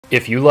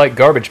If you like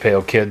Garbage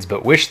Pail Kids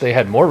but wish they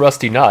had more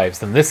rusty knives,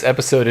 then this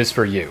episode is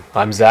for you.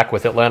 I'm Zach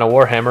with Atlanta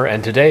Warhammer,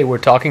 and today we're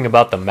talking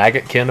about the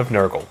Maggotkin of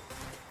Nurgle.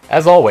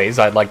 As always,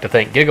 I'd like to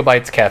thank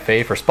Gigabytes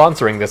Cafe for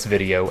sponsoring this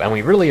video, and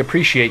we really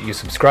appreciate you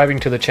subscribing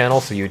to the channel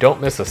so you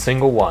don't miss a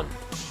single one.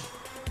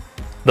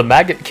 The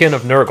Maggotkin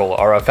of Nurgle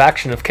are a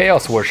faction of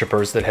Chaos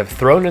worshippers that have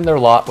thrown in their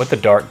lot with the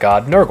dark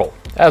god Nurgle,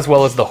 as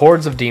well as the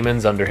hordes of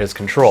demons under his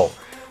control.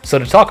 So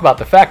to talk about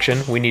the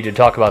faction, we need to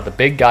talk about the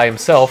big guy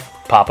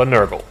himself, Papa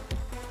Nurgle.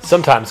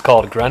 Sometimes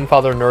called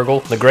Grandfather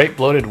Nurgle, the Great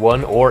Bloated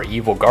One, or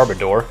Evil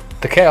Garbador,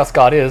 the Chaos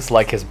God is,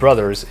 like his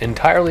brothers,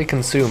 entirely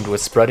consumed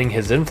with spreading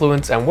his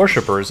influence and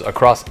worshippers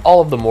across all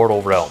of the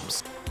mortal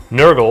realms.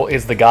 Nurgle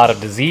is the god of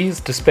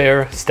disease,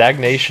 despair,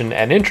 stagnation,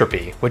 and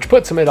entropy, which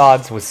puts him at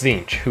odds with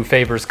Tzeentch, who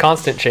favors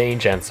constant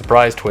change and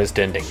surprise twist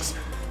endings.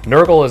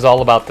 Nurgle is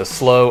all about the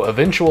slow,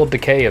 eventual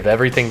decay of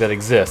everything that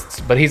exists,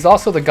 but he's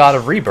also the god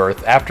of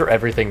rebirth after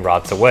everything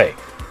rots away.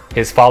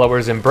 His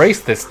followers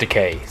embrace this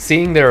decay,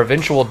 seeing their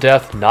eventual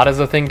death not as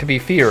a thing to be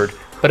feared,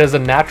 but as a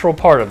natural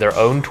part of their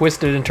own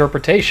twisted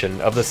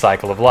interpretation of the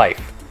cycle of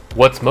life.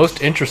 What's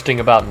most interesting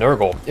about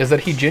Nurgle is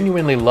that he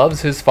genuinely loves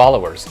his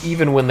followers,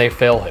 even when they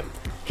fail him.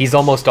 He's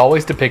almost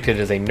always depicted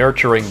as a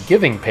nurturing,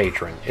 giving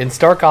patron, in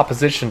stark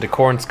opposition to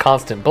Khorne's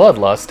constant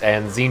bloodlust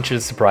and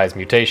Tzeentch's surprise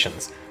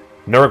mutations.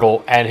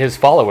 Nurgle and his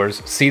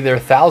followers see their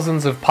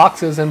thousands of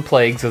poxes and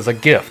plagues as a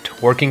gift,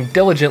 working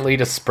diligently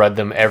to spread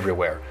them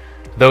everywhere.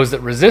 Those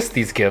that resist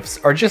these gifts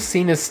are just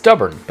seen as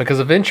stubborn, because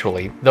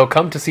eventually they'll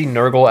come to see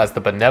Nurgle as the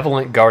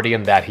benevolent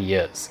guardian that he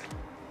is.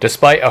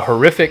 Despite a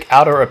horrific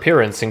outer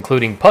appearance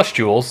including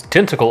pustules,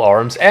 tentacle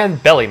arms,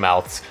 and belly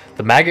mouths,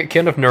 the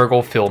Maggotkin of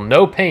Nurgle feel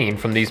no pain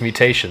from these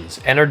mutations,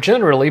 and are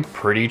generally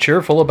pretty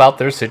cheerful about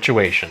their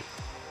situation.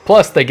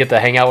 Plus, they get to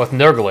hang out with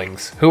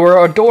Nurglings, who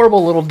are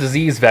adorable little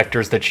disease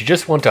vectors that you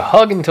just want to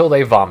hug until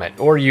they vomit,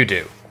 or you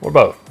do, or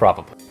both,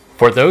 probably.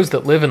 For those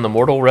that live in the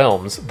mortal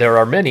realms, there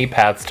are many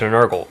paths to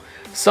Nurgle.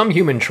 Some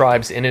human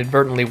tribes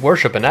inadvertently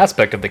worship an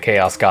aspect of the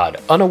Chaos God,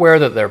 unaware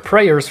that their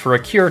prayers for a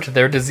cure to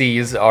their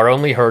disease are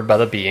only heard by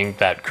the being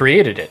that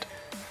created it.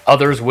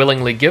 Others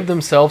willingly give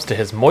themselves to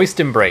his moist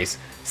embrace,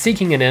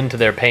 seeking an end to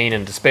their pain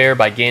and despair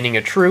by gaining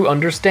a true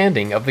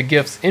understanding of the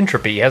gifts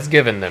entropy has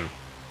given them.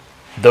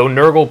 Though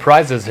Nurgle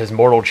prizes his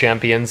mortal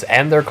champions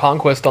and their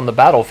conquest on the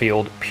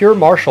battlefield, pure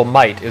martial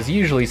might is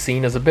usually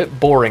seen as a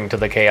bit boring to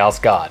the Chaos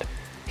God.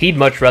 He'd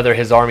much rather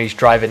his armies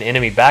drive an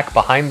enemy back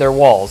behind their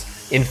walls,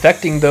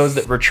 infecting those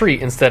that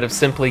retreat instead of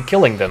simply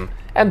killing them,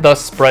 and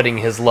thus spreading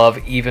his love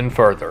even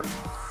further.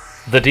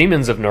 The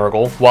demons of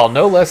Nurgle, while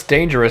no less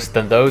dangerous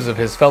than those of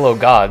his fellow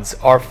gods,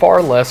 are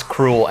far less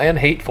cruel and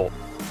hateful.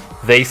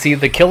 They see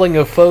the killing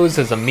of foes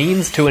as a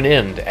means to an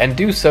end, and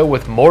do so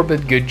with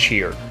morbid good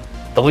cheer.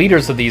 The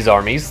leaders of these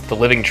armies, the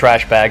living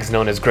trash bags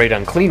known as Great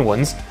Unclean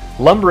Ones,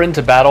 lumber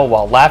into battle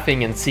while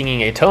laughing and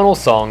singing atonal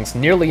songs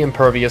nearly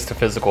impervious to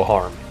physical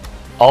harm.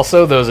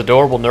 Also, those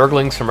adorable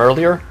Nurglings from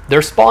earlier,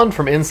 they're spawned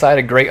from inside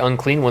a Great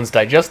Unclean One's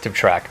digestive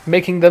tract,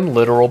 making them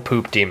literal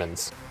poop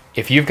demons.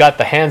 If you've got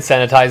the hand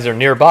sanitizer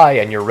nearby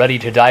and you're ready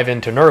to dive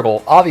into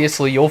Nurgle,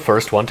 obviously you'll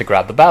first want to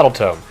grab the Battle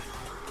Tome.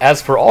 As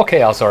for all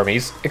Chaos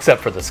armies,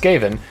 except for the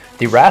Skaven,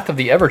 the Wrath of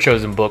the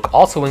Everchosen book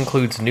also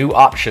includes new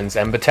options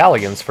and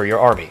battalions for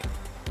your army.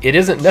 It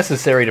isn't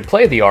necessary to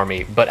play the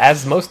army, but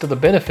as most of the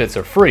benefits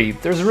are free,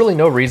 there's really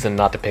no reason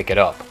not to pick it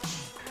up.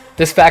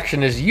 This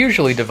faction is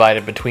usually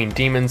divided between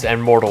demons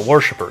and mortal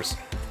worshippers.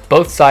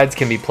 Both sides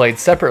can be played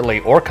separately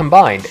or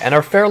combined, and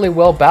are fairly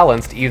well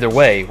balanced either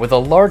way, with a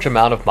large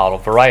amount of model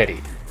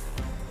variety.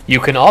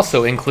 You can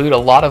also include a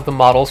lot of the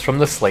models from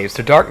the Slaves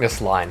to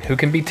Darkness line, who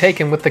can be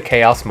taken with the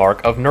Chaos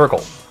Mark of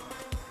Nurgle.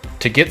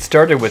 To get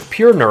started with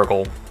pure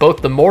Nurgle,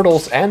 both the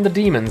mortals and the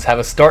demons have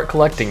a Start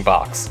Collecting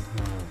box.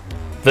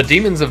 The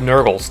Demons of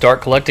Nurgle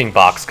Start Collecting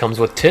box comes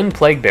with 10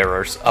 Plague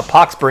Bearers, a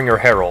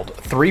Poxbringer Herald,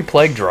 3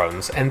 Plague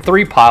Drones, and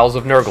 3 piles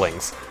of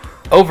Nurglings.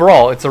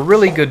 Overall, it's a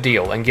really good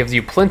deal and gives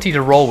you plenty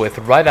to roll with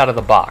right out of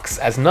the box,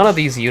 as none of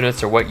these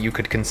units are what you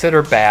could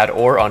consider bad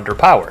or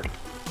underpowered.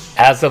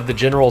 As of the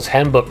General's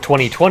Handbook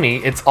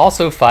 2020, it's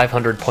also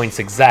 500 points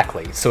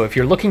exactly, so if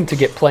you're looking to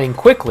get playing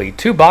quickly,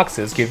 2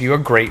 boxes give you a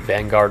great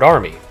Vanguard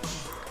army.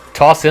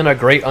 Toss in a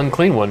Great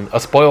Unclean One, a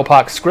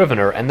Spoilpox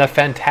Scrivener, and the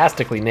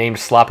fantastically named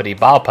Sloppity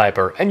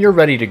Bilepiper, and you're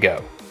ready to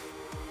go.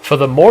 For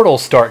the Mortal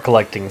Start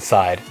Collecting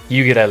side,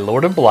 you get a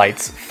Lord of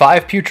Blights,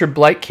 5 Putrid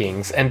Blight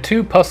Kings, and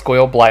 2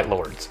 Pusgoyle Blight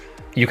Lords.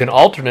 You can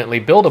alternately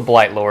build a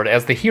Blight Lord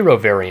as the hero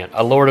variant,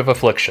 a Lord of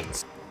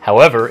Afflictions.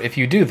 However, if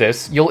you do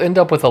this, you'll end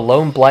up with a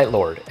lone Blight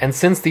Lord, and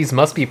since these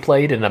must be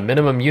played in a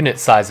minimum unit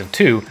size of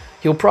 2,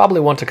 you'll probably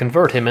want to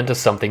convert him into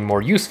something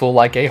more useful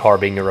like a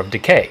Harbinger of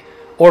Decay,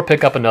 or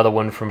pick up another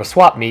one from a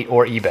swap meet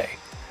or eBay.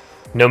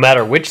 No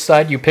matter which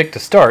side you pick to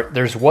start,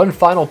 there's one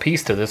final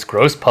piece to this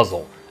gross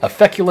puzzle, a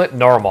Feculent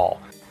Narmal.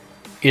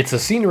 It's a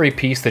scenery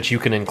piece that you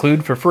can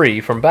include for free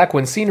from back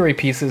when scenery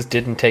pieces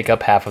didn't take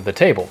up half of the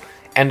table,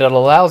 and it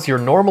allows your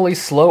normally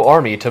slow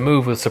army to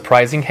move with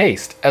surprising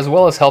haste, as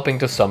well as helping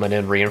to summon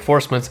in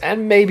reinforcements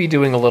and maybe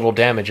doing a little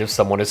damage if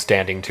someone is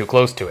standing too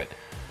close to it.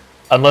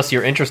 Unless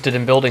you're interested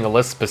in building a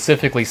list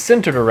specifically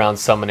centered around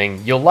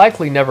summoning, you'll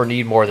likely never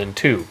need more than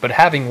 2, but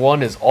having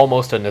one is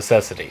almost a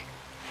necessity.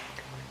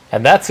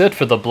 And that's it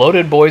for the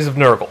Bloated Boys of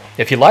Nurgle.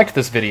 If you liked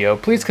this video,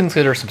 please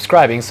consider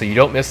subscribing so you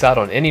don't miss out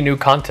on any new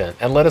content,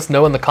 and let us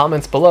know in the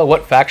comments below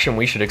what faction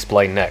we should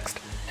explain next.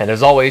 And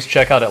as always,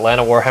 check out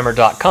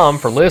AtlantaWarhammer.com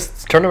for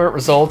lists, tournament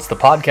results, the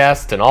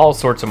podcast, and all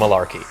sorts of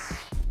malarkey.